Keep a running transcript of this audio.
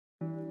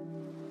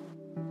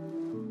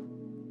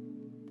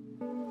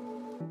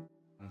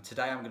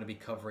Today I'm going to be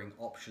covering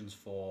options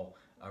for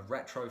a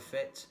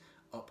retrofit,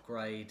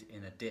 upgrade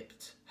in a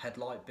dipped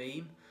headlight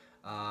beam.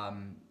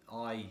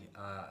 I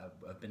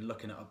have been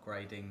looking at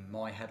upgrading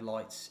my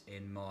headlights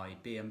in my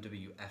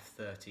BMW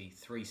F30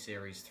 3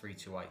 Series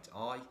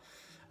 328i.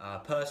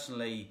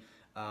 Personally,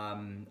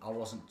 I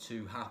wasn't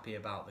too happy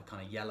about the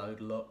kind of yellowed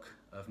look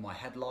of my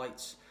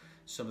headlights.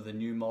 Some of the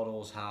new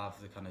models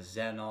have the kind of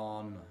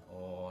xenon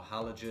or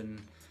halogen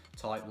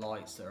type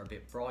lights that are a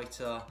bit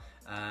brighter,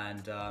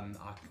 and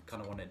I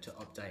kind of wanted to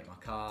update my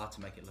car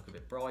to make it look a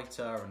bit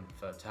brighter and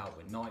to help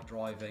with night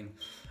driving.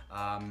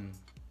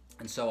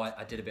 And so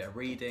I did a bit of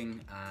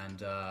reading,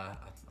 and I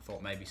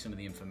thought maybe some of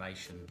the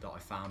information that I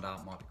found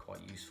out might be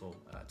quite useful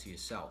to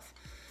yourself.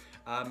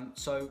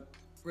 So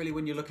really,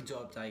 when you're looking to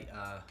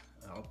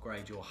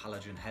upgrade your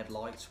halogen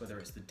headlights, whether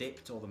it's the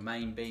dipped or the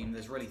main beam,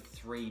 there's really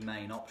three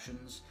main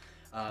options.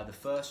 The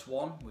first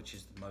one, which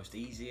is the most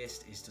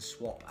easiest, is to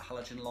swap a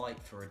halogen light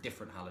for a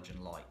different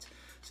halogen light.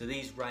 So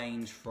these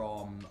range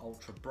from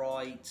ultra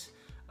bright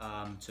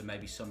to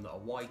maybe some that are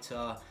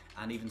whiter,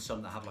 and even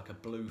some that have like a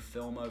blue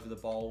film over the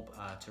bulb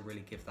to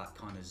really give that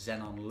kind of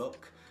xenon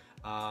look.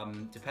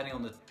 Depending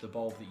on the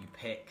bulb that you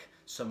pick,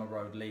 some are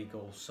road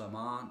legal, some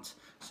aren't,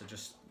 so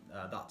just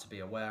that to be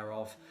aware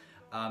of.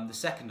 The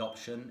second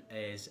option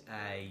is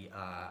a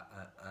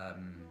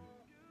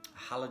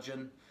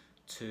halogen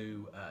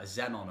to a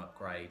xenon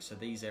upgrade. So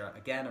these are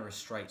again a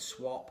straight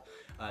swap.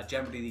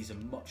 Generally these are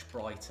much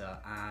brighter,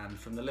 and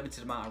from the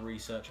limited amount of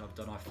research I've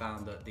done, I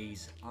found that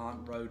these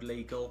aren't road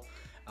legal.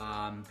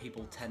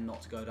 People tend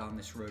not to go down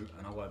this route,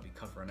 and I won't be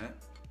covering it.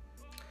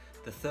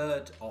 The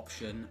third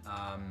option,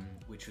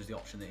 which was the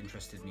option that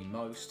interested me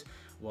most,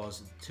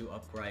 was to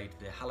upgrade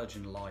the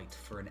halogen light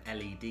for an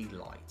LED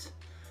light.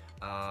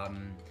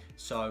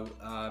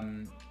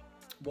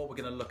 What we're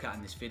going to look at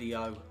in this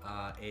video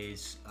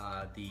is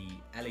the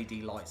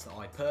LED lights that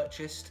I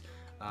purchased.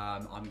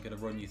 I'm going to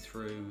run you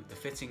through the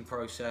fitting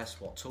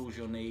process, what tools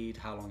you'll need,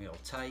 how long it'll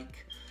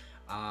take,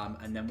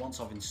 and then once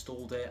I've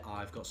installed it,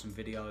 I've got some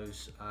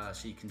videos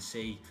so you can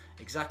see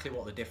exactly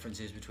what the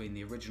difference is between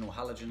the original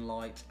halogen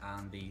light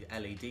and the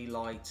LED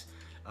light,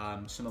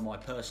 some of my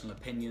personal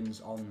opinions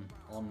on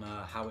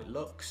how it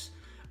looks,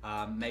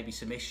 maybe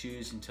some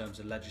issues in terms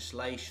of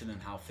legislation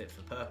and how fit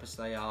for purpose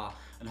they are,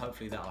 and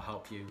hopefully that will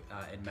help you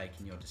in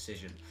making your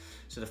decision.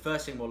 So the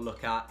first thing we'll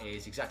look at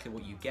is exactly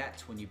what you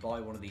get when you buy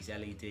one of these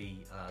LED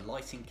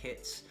lighting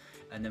kits,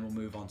 and then we'll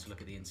move on to look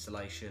at the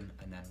installation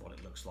and then what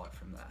it looks like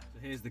from there. So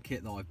here's the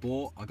kit that I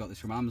bought. I got this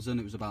from Amazon.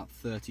 It was about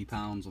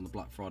 £30 on the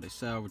Black Friday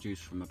sale,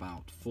 reduced from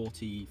about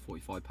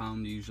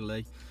 £45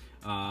 usually.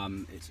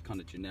 It's a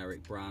kind of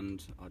generic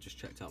brand. I just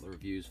checked out the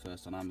reviews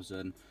first on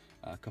Amazon.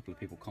 A couple of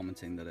people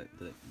commenting that it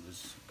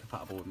was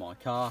compatible with my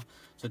car.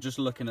 So just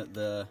looking at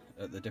the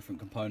different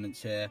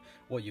components here,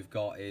 what you've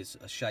got is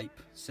a shape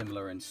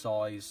similar in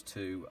size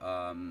to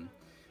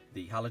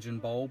the halogen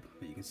bulb,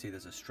 but you can see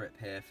there's a strip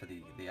here for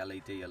the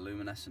LED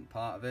luminescent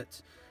part of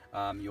it.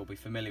 You'll be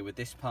familiar with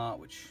this part,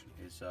 which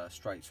is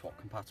straight swap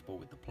compatible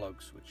with the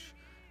plugs, which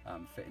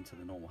fit into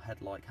the normal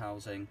headlight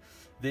housing.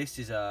 This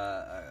is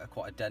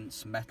quite a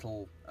dense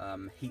metal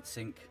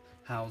heatsink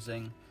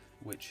housing,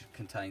 which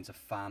contains a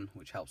fan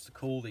which helps to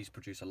cool. These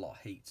produce a lot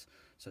of heat,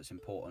 so it's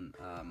important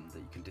that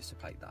you can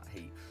dissipate that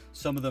heat.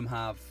 Some of them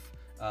have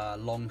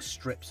long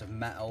strips of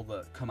metal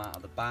that come out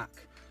of the back,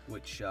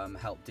 which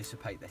help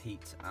dissipate the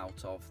heat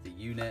out of the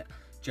unit.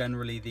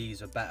 Generally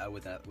these are better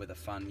with a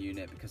fan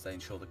unit because they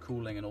ensure the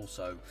cooling, and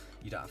also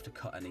you don't have to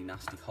cut any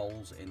nasty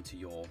holes into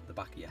the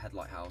back of your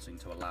headlight housing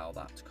to allow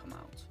that to come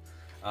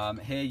out.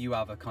 Here you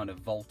have a kind of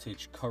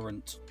voltage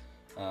current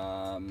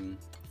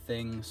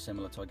thing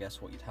similar to, I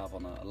guess, what you'd have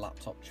on a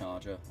laptop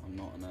charger. I'm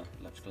not an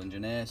electrical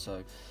engineer,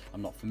 so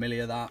I'm not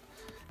familiar with that.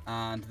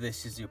 And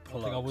this is your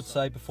pull-up. One thing I would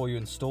say before you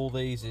install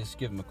these is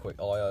give them a quick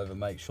eye over,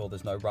 make sure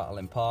there's no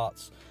rattling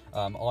parts.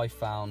 I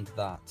found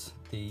that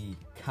the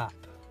cap,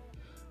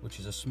 which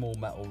is a small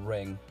metal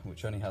ring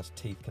which only has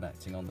teeth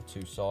connecting on the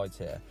two sides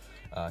here,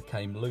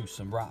 came loose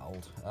and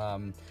rattled.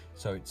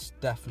 So it's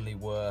definitely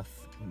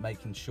worth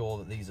making sure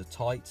that these are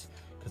tight,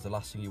 because the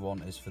last thing you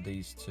want is for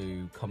these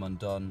to come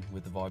undone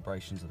with the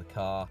vibrations of the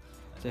car.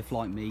 So if,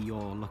 like me,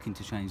 you're looking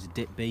to change the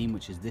dip beam,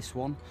 which is this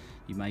one,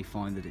 you may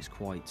find that it's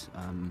quite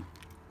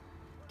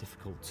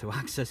difficult to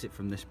access it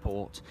from this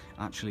port.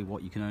 Actually,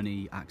 what you can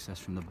only access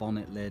from the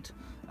bonnet lid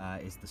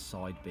is the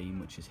side beam,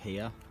 which is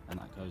here, and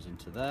that goes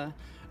into there.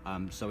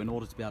 So in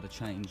order to be able to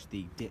change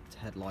the dipped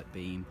headlight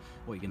beam,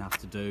 what you're gonna have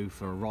to do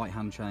for a right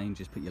hand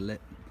change is put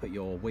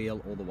your wheel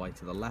all the way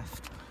to the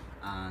left,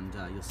 and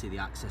you'll see the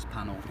access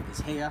panel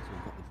is here. So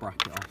we've got the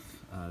bracket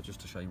off, just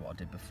to show you what I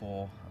did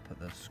before. I put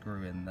the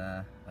screw in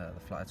there, the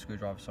flathead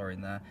screwdriver, sorry,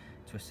 in there,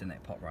 twisting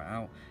it, popped right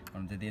out.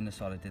 When I did the inner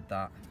side, I did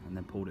that, and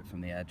then pulled it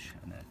from the edge,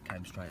 and it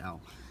came straight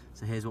out.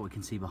 So here's what we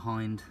can see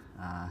behind.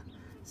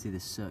 See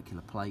this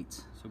circular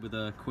plate. So with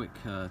a quick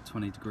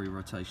 20-degree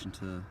rotation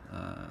to the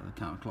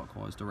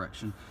counterclockwise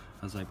direction,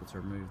 I was able to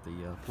remove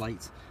the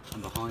plate.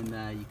 And behind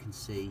there, you can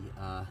see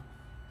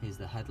Here's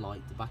the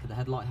headlight, the back of the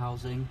headlight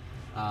housing,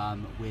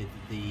 with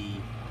the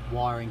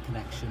wiring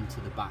connection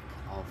to the back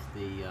of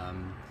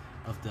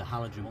the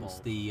halogen bulb. Once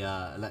the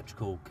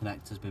electrical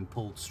connector's been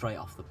pulled straight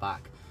off the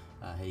back,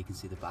 here you can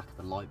see the back of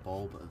the light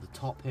bulb. At the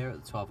top here,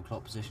 at the 12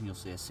 o'clock position, you'll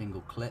see a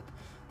single clip.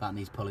 That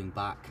needs pulling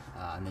back,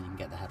 and then you can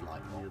get the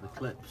headlight. Here are the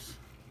clips.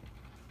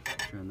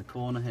 Which are in the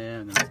corner here.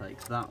 I'm going to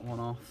take that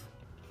one off,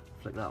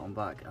 flick that one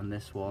back, and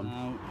this one.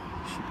 Now,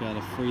 you should be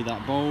able to free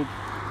that bulb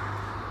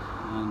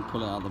and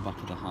pull it out the back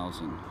of the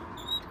housing,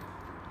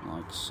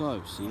 like so.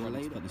 So you're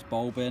ready to put this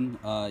bulb in.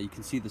 You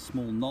can see the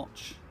small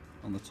notch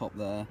on the top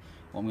there.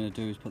 What I'm going to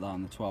do is put that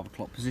in the 12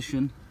 o'clock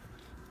position,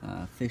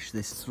 fish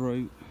this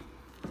through,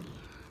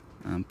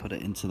 and put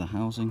it into the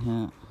housing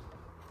here.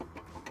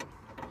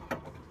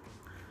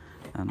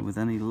 And with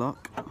any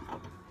luck,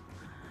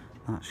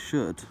 that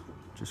should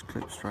just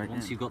clip straight in.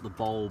 Once you've got the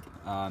bulb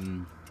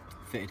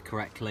fitted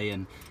correctly,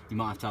 and you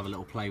might have a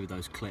little play with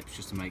those clips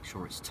just to make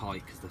sure it's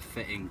tight, because the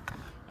fitting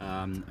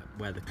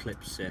where the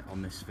clips sit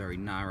on this very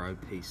narrow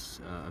piece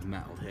of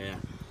metal here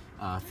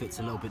fits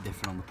a little bit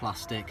different on the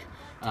plastic.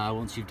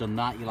 Once you've done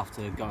that, you'll have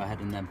to go ahead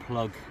and then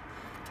plug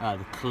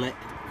the clip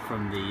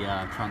from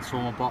the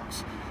transformer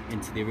box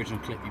into the original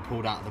clip you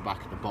pulled out of the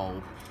back of the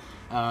bulb.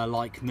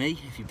 Like me,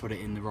 if you put it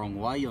in the wrong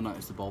way, you'll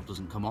notice the bulb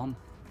doesn't come on.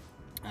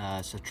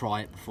 So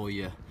try it before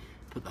you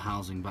put the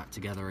housing back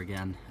together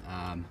again,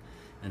 and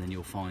then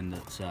you'll find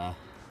that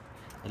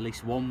at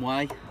least one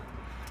way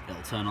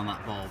it'll turn on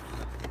that bulb.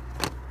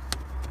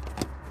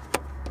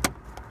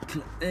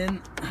 Clip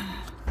in,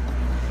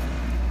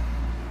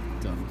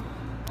 done,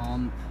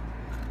 on,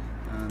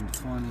 and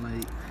finally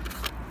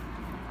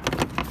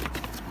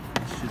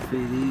this should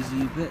be the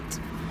easy bit.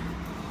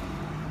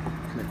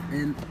 Clip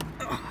in,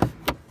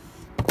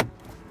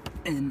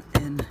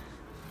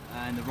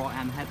 and the right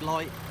hand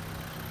headlight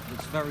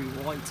looks very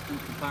white in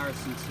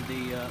comparison to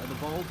the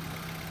bulb.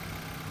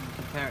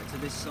 Compare it to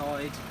this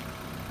side,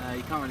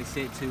 you can't really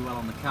see it too well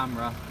on the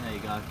camera. There you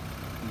go, you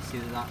can see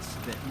that that's a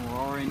bit more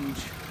orange,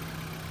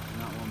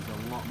 and that one's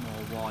a lot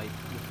more white.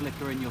 The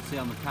flickering you'll see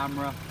on the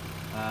camera,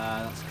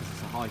 that's because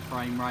it's a high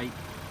frame rate.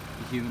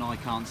 The human eye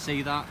can't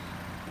see that.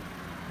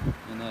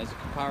 And there's a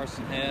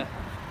comparison here.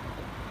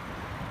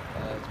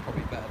 It's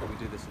probably better that we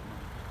do this at night.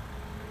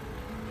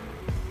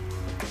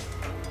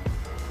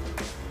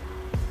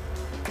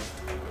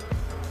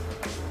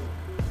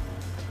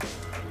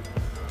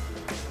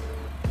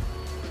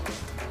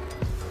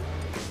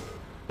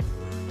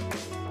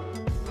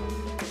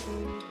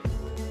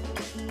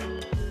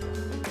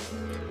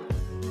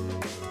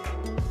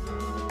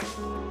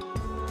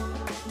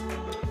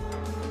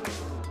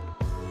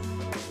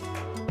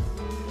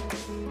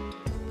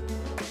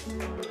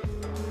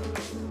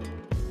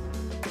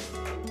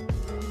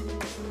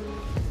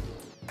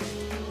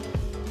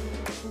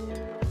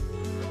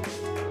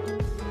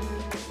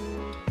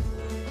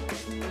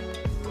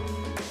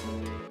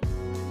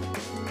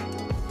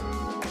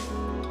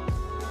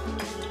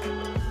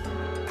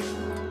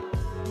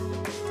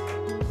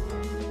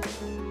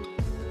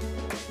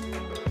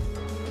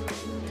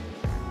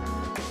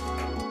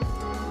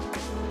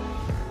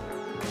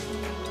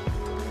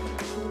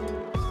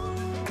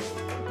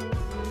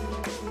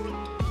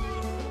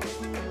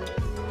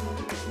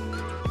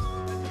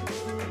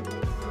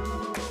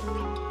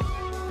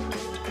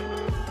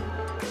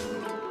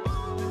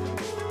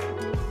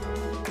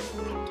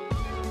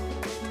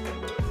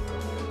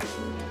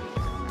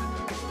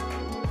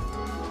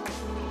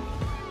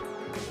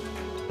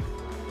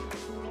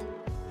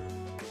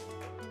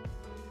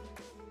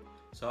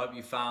 So I hope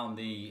you found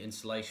the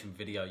installation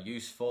video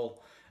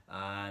useful,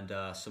 and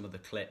some of the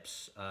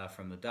clips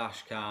from the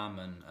dash cam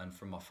and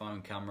from my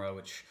phone camera,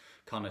 which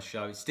kind of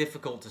show. It's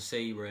difficult to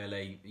see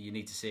really, you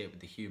need to see it with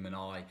the human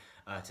eye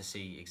to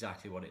see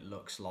exactly what it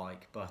looks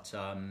like. But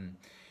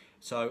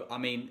so I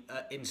mean,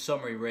 in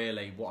summary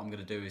really, what I'm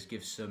going to do is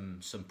give some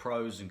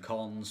pros and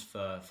cons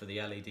for the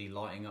LED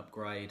lighting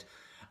upgrade.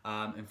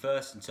 And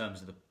first, in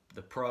terms of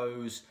the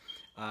pros,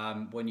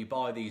 when you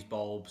buy these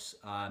bulbs,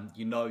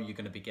 you know you're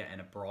going to be getting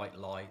a bright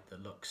light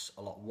that looks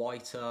a lot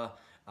whiter,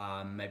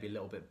 maybe a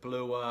little bit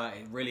bluer.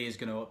 It really is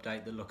going to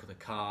update the look of the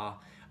car.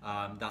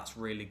 That's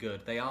really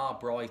good. They are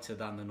brighter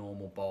than the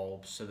normal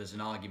bulbs, so there's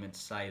an argument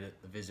to say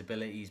that the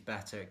visibility is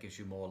better, it gives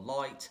you more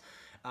light.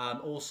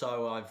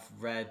 Also, I've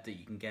read that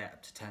you can get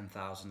up to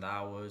 10,000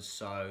 hours,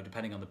 so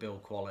depending on the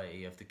build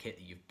quality of the kit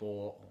that you've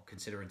bought or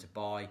considering to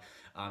buy,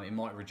 it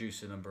might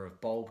reduce the number of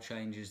bulb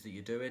changes that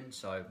you're doing.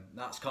 So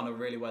that's kind of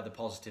really where the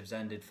positives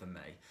ended for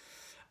me.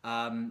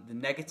 The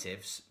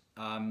negatives,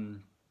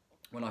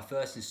 when I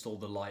first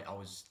installed the light, I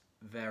was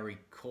very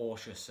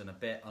cautious and a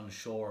bit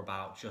unsure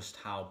about just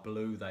how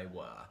blue they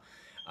were.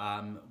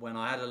 When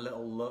I had a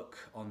little look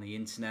on the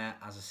internet,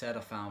 as I said, I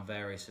found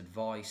various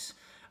advice.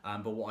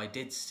 But what I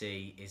did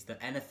see is that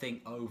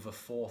anything over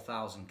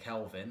 4,000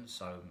 Kelvin,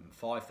 so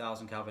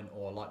 5,000 Kelvin,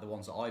 or like the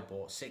ones that I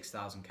bought,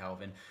 6,000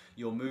 Kelvin,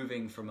 you're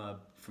moving from a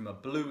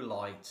blue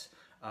light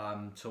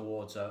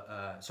towards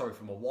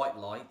from a white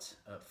light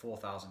at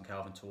 4,000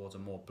 Kelvin towards a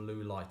more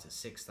blue light at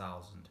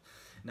 6,000.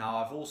 Now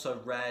I've also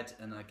read,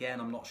 and again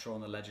I'm not sure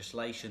on the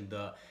legislation,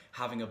 that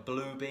having a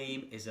blue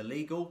beam is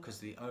illegal because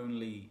the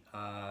only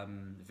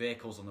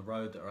vehicles on the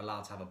road that are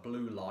allowed to have a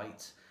blue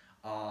light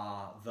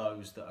are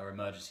those that are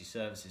emergency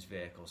services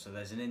vehicles. So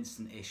there's an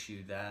instant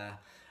issue there.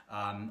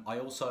 I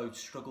also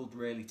struggled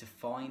really to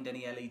find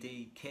any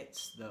LED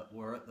kits that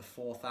were at the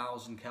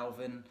 4000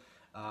 Kelvin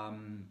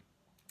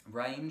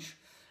range.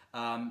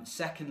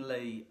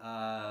 Secondly,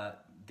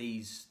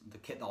 the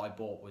kit that I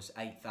bought was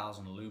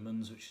 8,000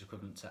 lumens, which is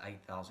equivalent to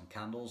 8,000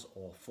 candles,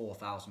 or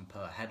 4,000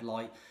 per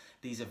headlight.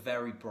 These are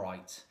very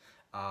bright,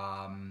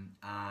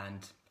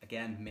 and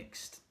again,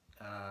 mixed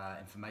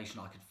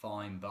information I could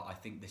find, but I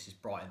think this is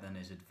brighter than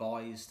is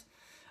advised.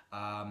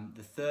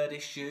 The third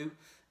issue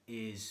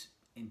is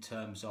in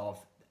terms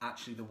of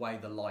actually the way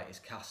the light is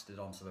casted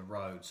onto the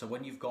road. So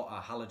when you've got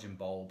a halogen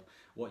bulb,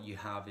 what you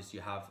have is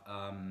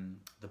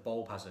the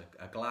bulb has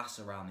a glass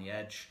around the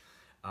edge,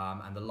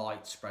 and the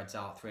light spreads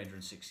out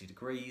 360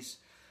 degrees.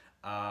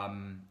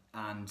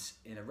 And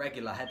in a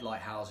regular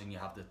headlight housing, you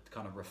have the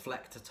kind of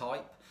reflector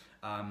type,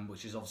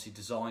 which is obviously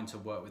designed to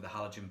work with the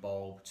halogen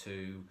bulb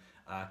to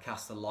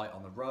cast the light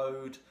on the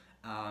road,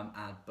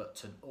 but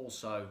to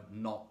also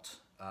not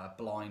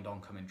blind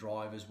oncoming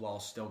drivers while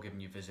still giving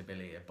you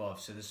visibility above.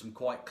 So there's some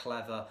quite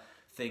clever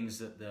things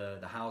that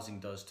the housing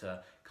does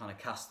to kind of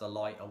cast the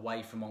light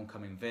away from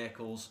oncoming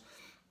vehicles.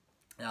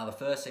 Now the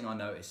first thing I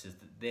noticed is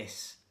that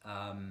this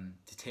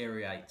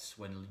deteriorates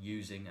when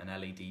using an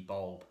LED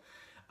bulb.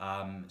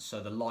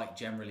 So the light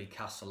generally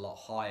casts a lot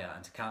higher,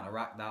 and to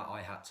counteract that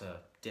I had to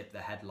dip the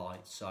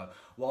headlights. So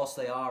whilst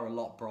they are a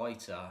lot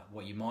brighter,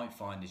 what you might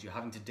find is you're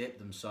having to dip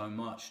them so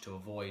much to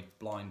avoid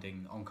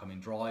blinding oncoming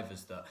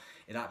drivers that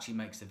it actually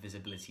makes the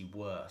visibility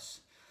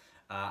worse.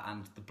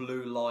 And the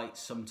blue light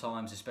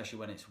sometimes, especially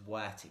when it's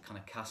wet, it kind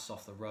of casts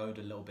off the road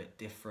a little bit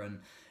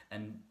different.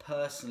 And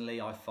personally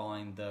I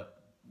find that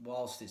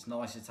whilst it's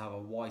nicer to have a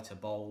whiter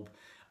bulb,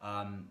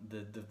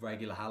 the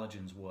regular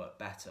halogens work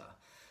better.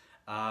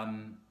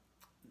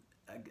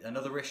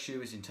 Another issue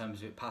is in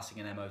terms of it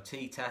passing an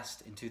MOT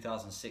test. In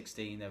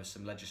 2016 there was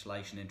some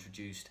legislation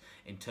introduced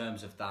in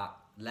terms of that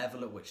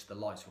level at which the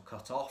lights were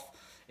cut off.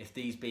 If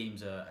these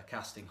beams are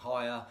casting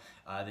higher,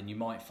 then you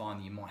might find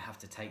that you might have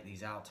to take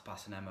these out to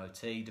pass an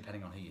MOT,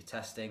 depending on who you're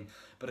testing.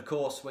 But of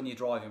course, when you're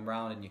driving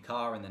around in your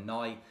car in the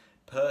night,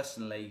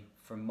 personally,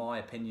 from my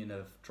opinion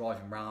of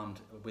driving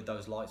around with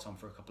those lights on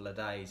for a couple of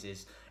days,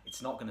 is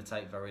it's not going to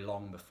take very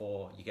long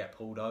before you get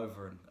pulled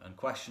over and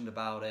questioned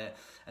about it,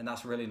 and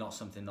that's really not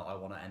something that I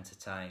want to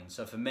entertain.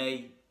 So for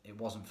me, it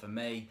wasn't for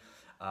me.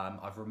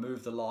 I've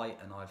removed the light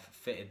and I've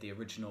fitted the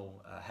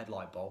original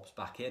headlight bulbs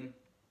back in.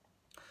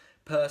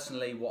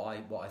 Personally, what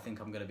I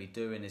think I'm going to be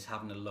doing is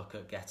having a look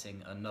at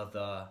getting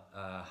another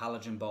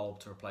halogen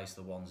bulb to replace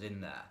the ones in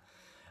there.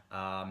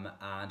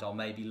 And I'll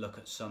maybe look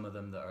at some of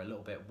them that are a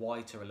little bit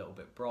whiter, a little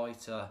bit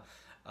brighter,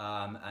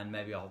 and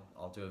maybe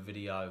I'll do a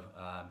video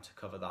to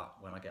cover that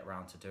when I get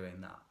around to doing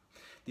that.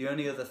 The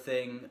only other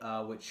thing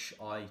which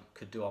I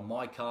could do on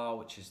my car,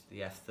 which is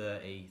the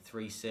F30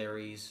 3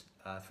 Series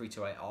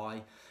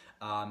 328i,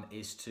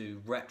 is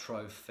to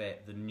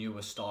retrofit the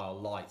newer style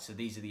lights. So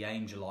these are the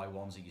angel eye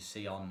ones that you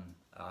see on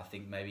I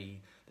think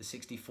maybe the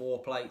 64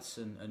 plates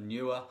and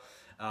newer.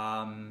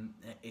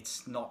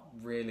 It's not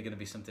really going to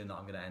be something that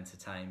I'm going to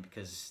entertain,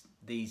 because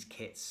these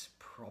kits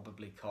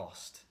probably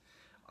cost,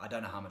 I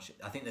don't know how much.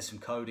 I think there's some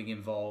coding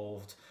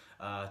involved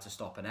to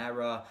stop an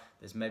error.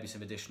 There's maybe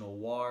some additional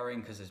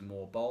wiring because there's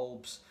more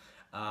bulbs.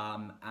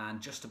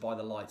 And just to buy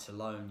the lights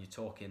alone, you're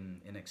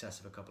talking in excess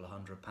of a couple of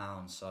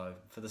 £100. So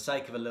for the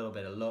sake of a little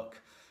bit of luck,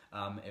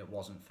 it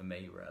wasn't for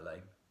me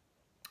really.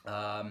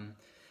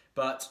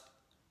 But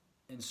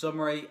in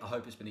summary, I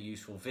hope it's been a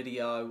useful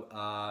video.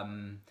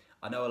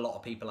 I know a lot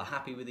of people are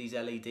happy with these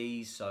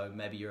LEDs, so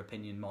maybe your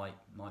opinion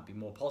might be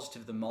more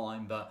positive than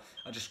mine, but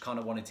I just kind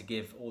of wanted to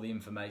give all the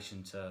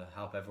information to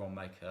help everyone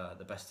make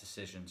the best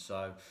decision.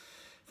 So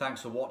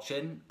thanks for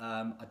watching.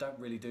 I don't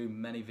really do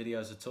many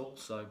videos at all,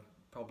 so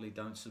probably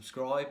don't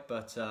subscribe,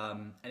 but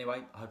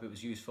anyway, I hope it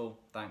was useful.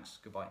 Thanks,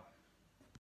 goodbye.